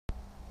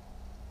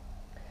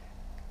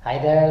Hi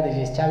there,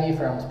 this is Xavi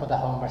from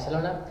Spotahome,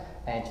 Barcelona,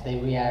 and today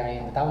we are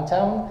in the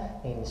downtown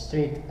in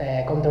street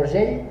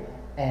Condorcet,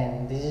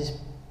 and this is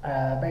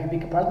a very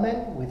big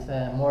apartment with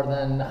more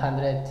than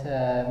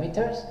 100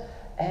 meters,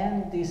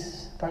 and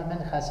this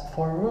apartment has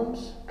 4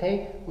 rooms,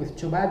 okay, with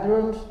 2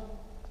 bedrooms,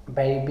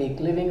 very big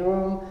living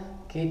room,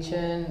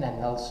 kitchen,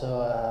 and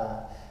also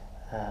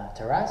a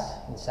terrace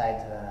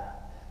inside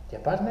the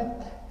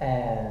apartment.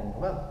 And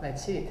well,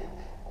 let's see it.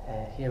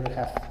 Here we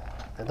have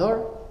the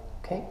door,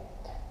 okay.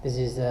 This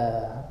is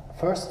the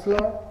first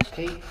floor,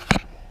 okay,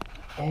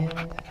 and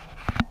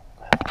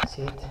well, that's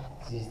it.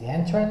 This is the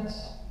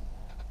entrance,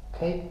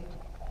 okay.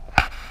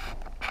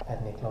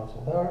 Let me close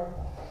the door.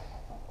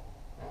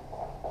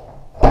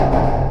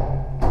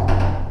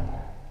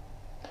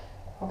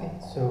 Okay,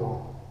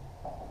 so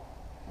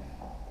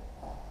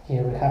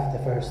here we have the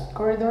first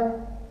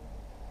corridor,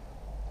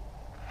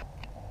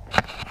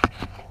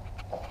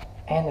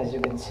 and as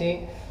you can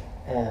see,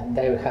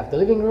 there we have the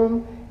living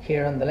room.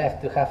 Here on the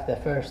left we have the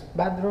first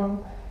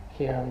bedroom,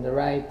 here on the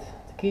right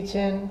the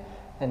kitchen,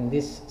 and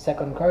this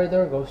second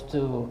corridor goes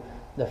to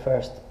the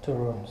first 2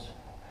 rooms.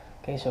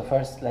 Okay, so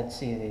first let's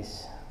see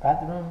this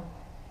bedroom.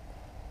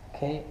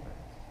 Okay,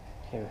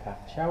 here we have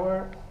the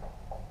shower,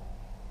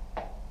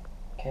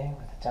 okay,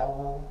 with the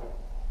towel.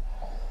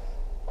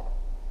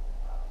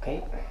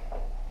 Okay,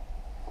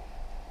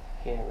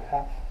 here we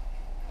have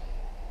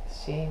the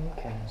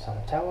sink and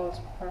some towels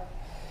more,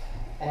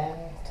 and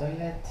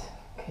toilet.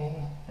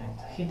 Okay, and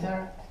the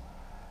heater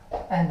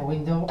and the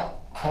window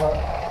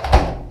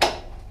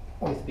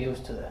with views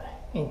to the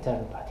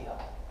internal patio.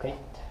 Okay.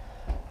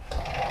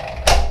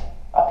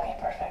 Okay,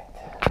 perfect.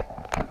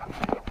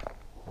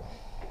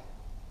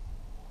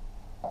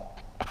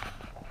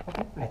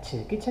 Okay, let's see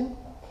the kitchen.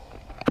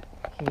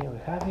 Here we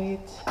have it.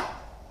 It's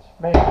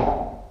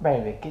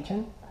very big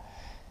kitchen.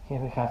 Here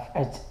we have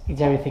it's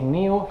everything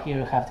new.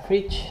 Here we have the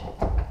fridge.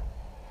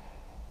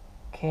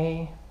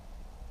 Okay.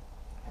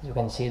 As you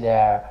can see, there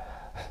are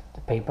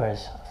the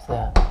papers of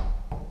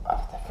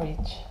the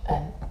fridge,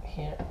 and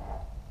here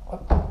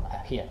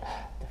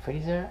the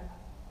freezer.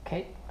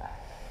 Okay,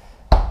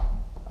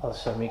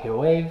 also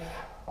microwave.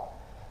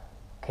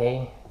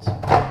 Okay, it's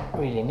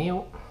really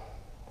new.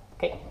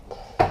 Okay,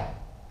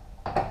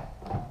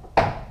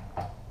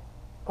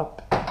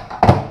 up.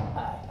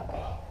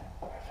 Okay,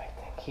 perfect.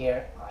 And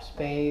here more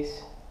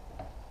space.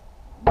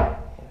 Here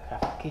we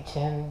have the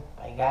kitchen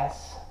by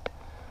gas.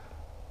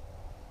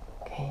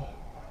 Okay,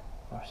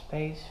 more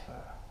space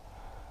for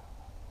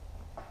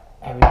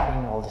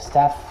everything, all the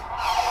stuff.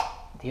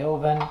 The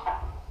oven,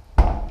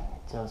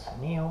 it's also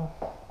new.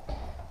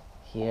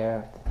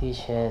 Here the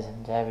dishes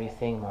and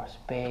everything, more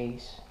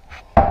space.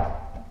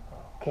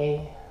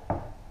 Okay,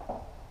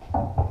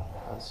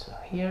 also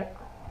here.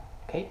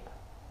 Okay,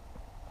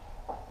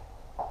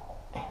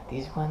 and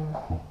this one.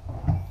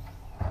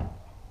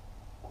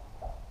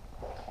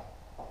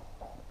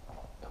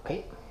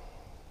 Okay,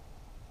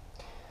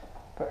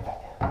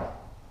 perfect.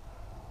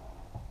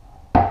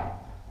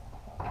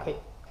 Okay,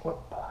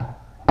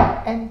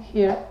 and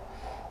here,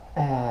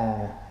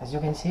 as you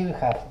can see, we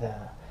have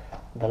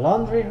the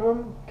laundry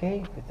room,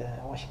 okay, with the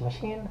washing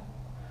machine.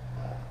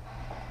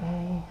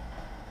 Okay.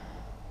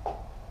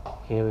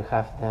 Here we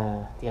have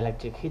the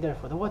electric heater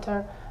for the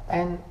water,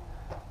 and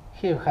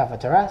here we have a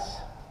terrace,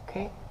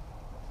 okay.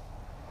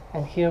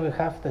 And here we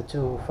have the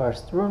 2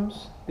 first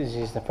rooms. This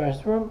is the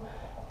first room,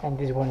 and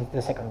this one is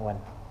the second one,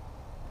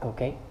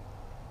 okay.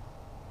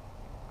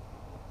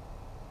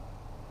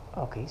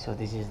 Okay, so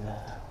this is the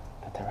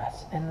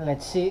terrace, and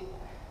let's see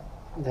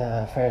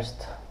the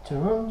first 2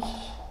 rooms.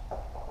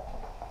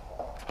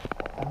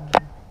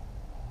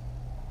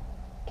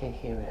 Okay,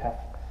 here we have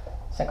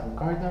second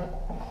corridor,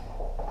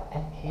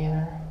 and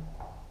here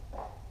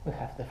we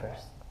have the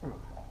first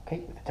room. Okay,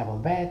 with a double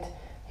bed.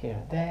 Here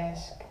a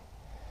desk.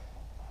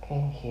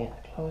 Okay, here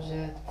the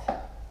closet.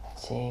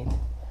 That's it.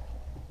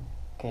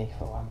 Okay,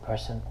 for 1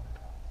 person,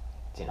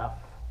 it's enough.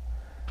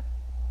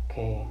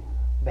 Okay,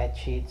 bed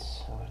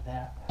sheets over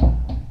there.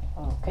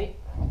 Okay,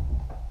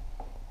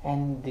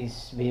 and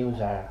these views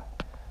are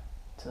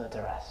to the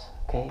terrace.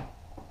 Okay,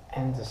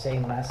 and the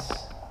same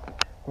as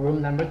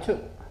room number 2.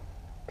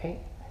 Okay,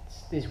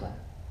 it's this one.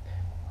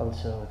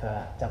 Also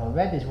the double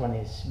bed. This one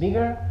is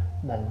bigger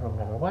than room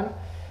number 1.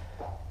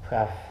 We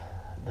have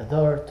the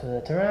door to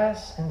the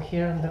terrace, and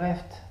here on the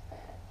left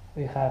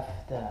we have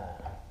the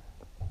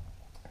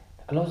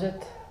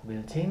closet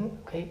built in.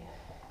 Okay,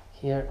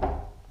 here,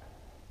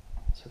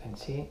 as you can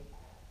see,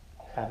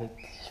 we have it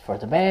for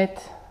the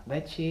bed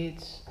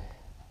sheets.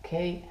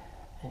 Okay,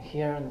 and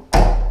here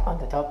on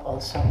the top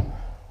also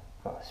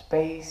more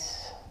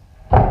space.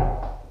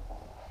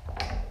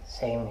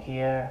 Same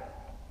here.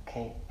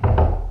 Okay,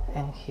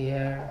 and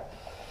here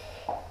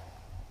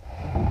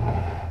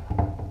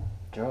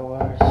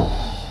drawers,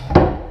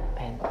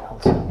 and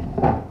also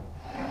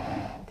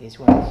these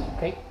ones.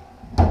 Okay,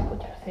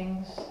 put your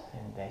things,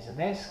 and there's a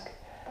desk,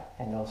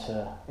 and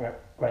also a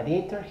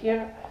radiator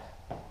here.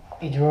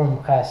 Each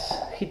room has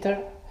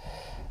heater.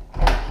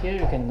 Here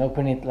you can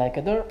open it like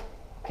a door.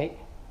 Okay.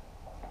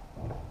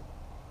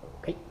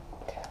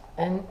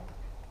 And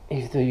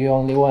if you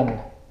only want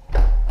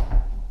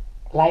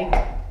light,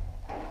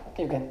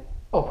 you can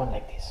open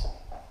like this.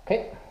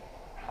 Okay,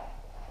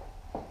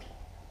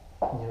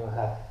 you will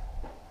have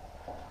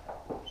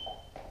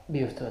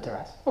views to the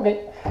terrace.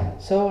 Okay,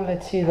 so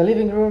let's see the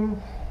living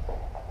room.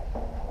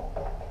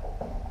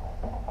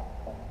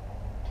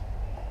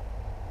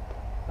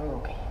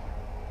 Okay,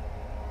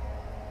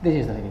 this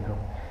is the living room.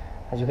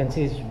 As you can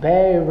see, it's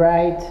very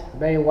bright,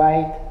 very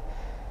wide.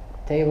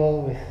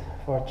 Table with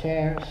 4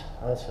 chairs,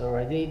 also a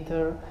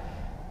radiator,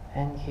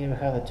 and here we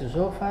have the 2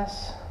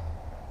 sofas.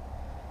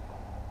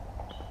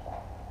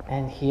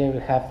 And here we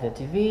have the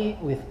TV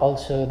with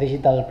also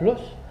Digital Plus,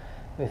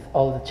 with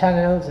all the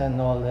channels and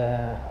all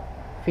the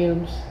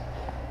films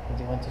that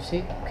you want to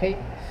see. Okay,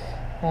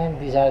 and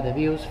these are the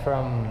views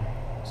from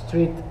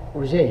Street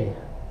Urgell.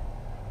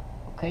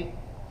 Okay,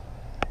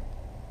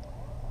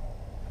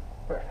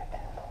 perfect.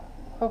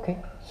 Okay,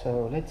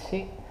 so let's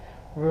see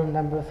room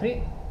number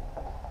 3.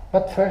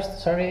 But first,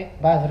 sorry,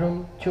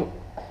 bathroom 2.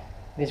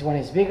 This one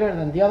is bigger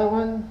than the other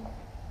one,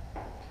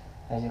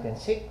 as you can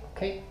see.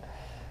 Okay,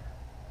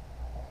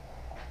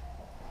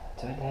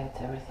 toilet,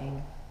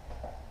 everything.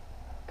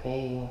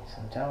 Okay,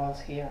 some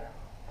towels here.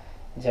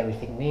 Is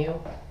everything new?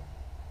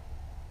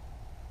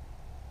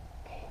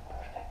 Okay,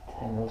 perfect.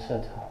 And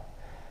also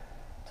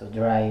to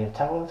dry your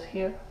towels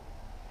here,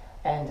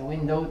 and the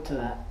window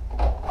to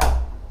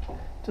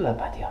the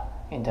patio,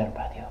 indoor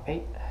patio.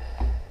 Okay.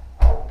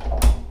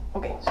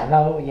 Okay, so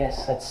now,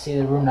 yes, let's see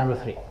the room number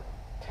 3.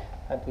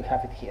 But we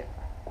have it here.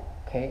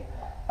 Okay,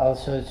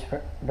 also it's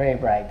very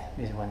bright,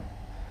 this one,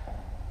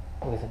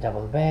 with a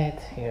double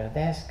bed, here a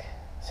desk,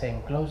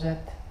 same closet,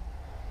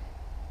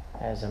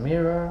 there's a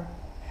mirror,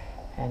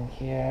 and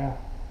here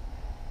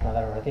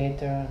another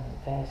radiator,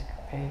 desk.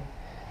 Okay,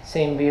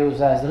 same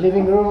views as the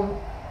living room,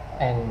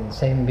 and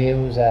same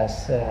views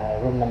as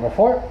room number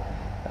 4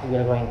 that we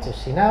are going to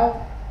see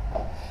now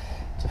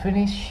to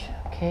finish.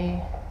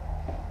 Okay,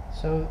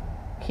 so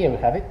here we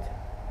have it.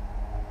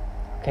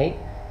 Okay,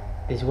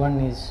 this one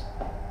is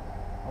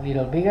a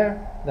little bigger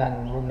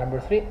than room number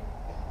 3.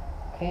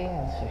 Okay,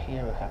 and so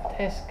here we have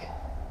desk.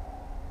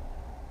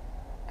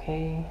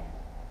 Okay,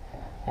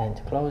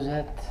 and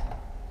closet.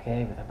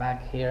 Okay, with a bag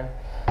here,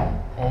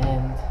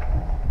 and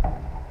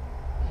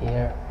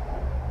here.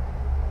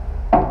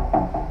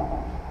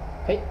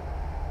 Okay,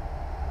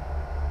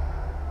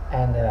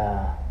 and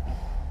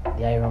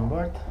the iron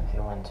board if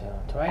you want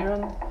to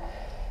iron.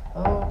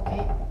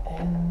 Okay,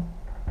 and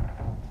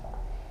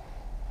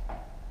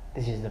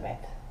this is the bed.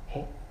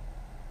 Okay,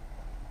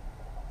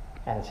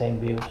 and the same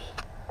views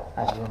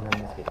as room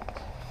number 3.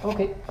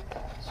 Okay,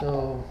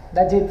 so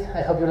that's it.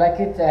 I hope you like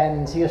it,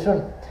 and see you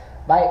soon.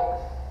 Bye.